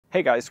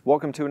Hey guys,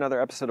 welcome to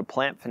another episode of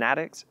Plant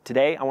Fanatics.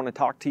 Today I want to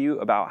talk to you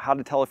about how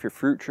to tell if your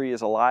fruit tree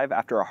is alive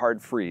after a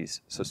hard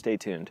freeze, so stay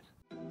tuned.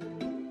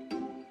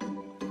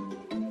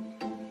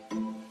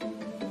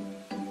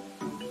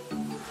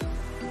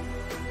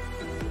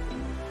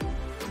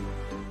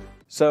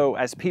 So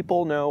as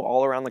people know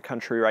all around the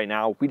country right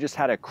now, we just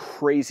had a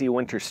crazy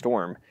winter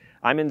storm.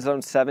 I'm in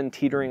zone 7,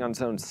 teetering on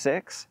zone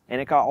 6,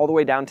 and it got all the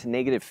way down to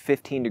negative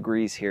 15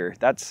 degrees here.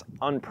 That's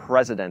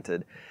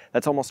unprecedented.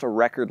 That's almost a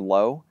record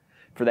low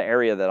for the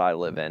area that I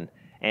live in.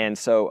 And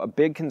so a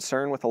big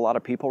concern with a lot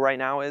of people right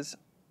now is,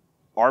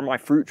 are my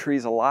fruit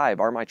trees alive?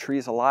 Are my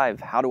trees alive?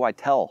 How do I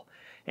tell?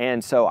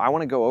 And so I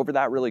want to go over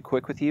that really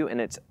quick with you, and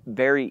it's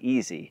very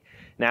easy.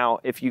 Now,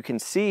 if you can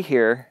see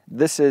here,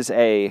 this is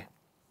a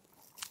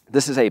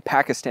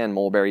Pakistan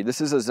mulberry.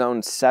 This is a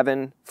zone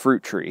 7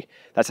 fruit tree.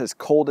 That's as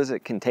cold as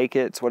it can take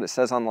it. It's what it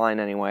says online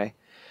anyway.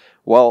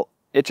 Well,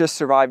 it just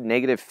survived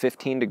negative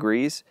 15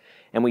 degrees.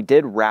 And we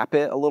did wrap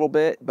it a little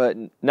bit, but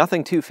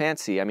nothing too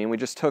fancy. I mean, we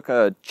just took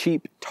a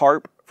cheap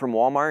tarp from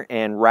Walmart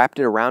and wrapped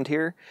it around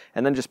here,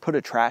 and then just put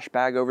a trash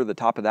bag over the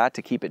top of that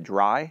to keep it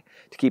dry,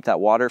 to keep that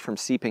water from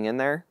seeping in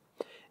there.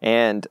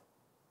 And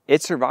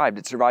it survived.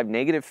 It survived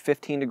negative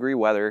 15 degree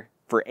weather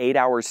for 8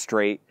 hours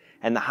straight.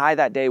 And the high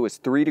that day was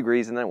 3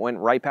 degrees, and then it went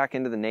right back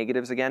into the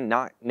negatives again,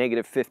 not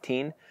negative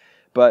 15,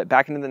 but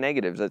back into the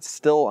negatives. It's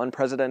still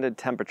unprecedented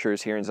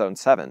temperatures here in zone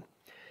 7.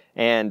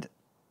 And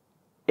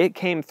it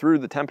came through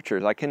the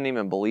temperatures. I couldn't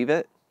even believe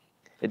it.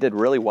 It did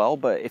really well,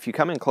 but if you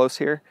come in close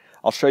here,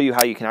 I'll show you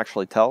how you can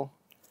actually tell.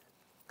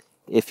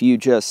 If you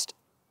just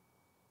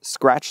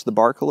scratch the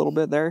bark a little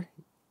bit there,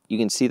 you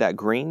can see that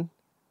green.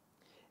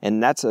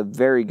 And that's a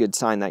very good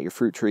sign that your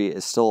fruit tree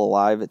is still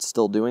alive, it's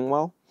still doing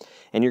well.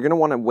 And you're gonna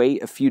wanna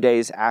wait a few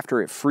days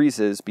after it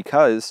freezes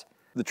because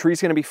the tree's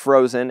gonna be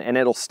frozen and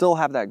it'll still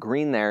have that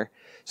green there.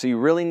 So you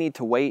really need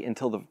to wait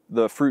until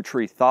the fruit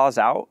tree thaws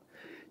out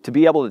to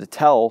be able to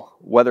tell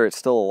whether it's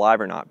still alive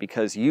or not,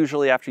 because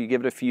usually after you give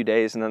it a few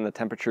days and then the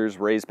temperatures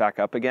raise back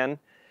up again,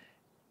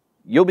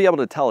 you'll be able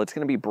to tell. It's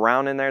gonna be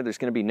brown in there. There's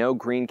gonna be no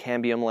green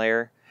cambium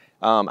layer.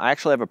 I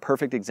actually have a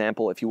perfect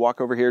example. If you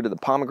walk over here to the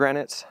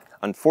pomegranates,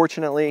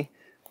 unfortunately,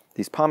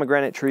 these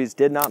pomegranate trees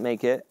did not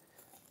make it,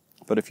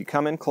 but if you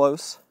come in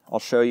close, I'll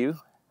show you.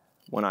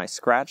 When I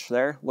scratch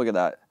there, look at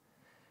that.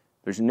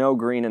 There's no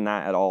green in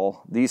that at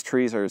all. These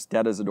trees are as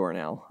dead as a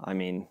doornail. I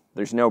mean,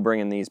 there's no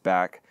bringing these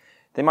back.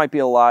 They might be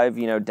alive,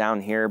 you know,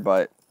 down here,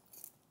 but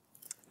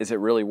is it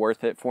really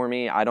worth it for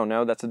me? I don't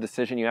know. That's a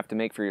decision you have to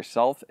make for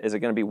yourself. Is it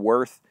going to be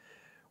worth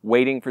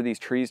waiting for these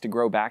trees to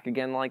grow back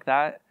again like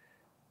that?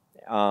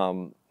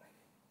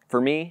 For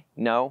me,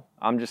 no.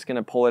 I'm just going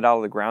to pull it out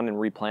of the ground and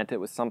replant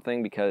it with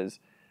something because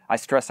I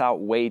stress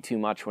out way too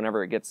much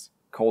whenever it gets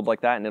cold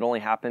like that. And it only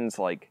happens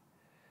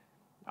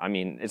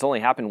it's only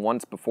happened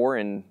once before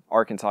in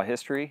Arkansas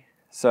history.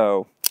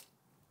 So,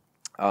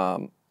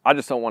 I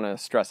just don't want to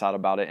stress out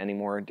about it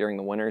anymore during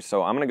the winter.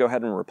 So I'm going to go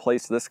ahead and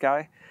replace this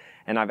guy.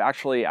 And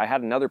I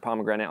had another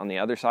pomegranate on the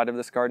other side of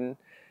this garden,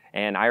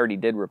 and I already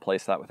did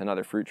replace that with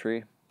another fruit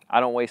tree.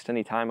 I don't waste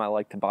any time. I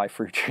like to buy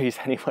fruit trees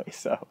anyway.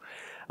 So,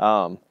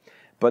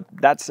 but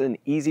that's an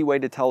easy way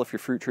to tell if your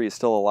fruit tree is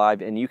still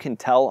alive, and you can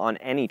tell on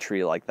any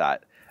tree like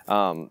that.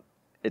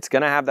 It's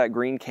going to have that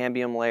green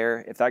cambium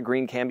layer. If that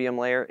green cambium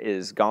layer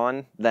is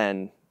gone,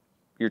 then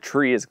your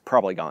tree is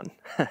probably gone.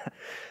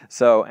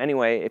 So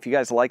anyway, if you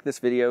guys like this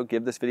video,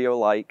 give this video a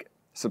like,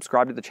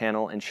 subscribe to the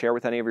channel, and share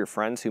with any of your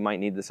friends who might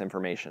need this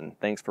information.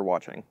 Thanks for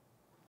watching.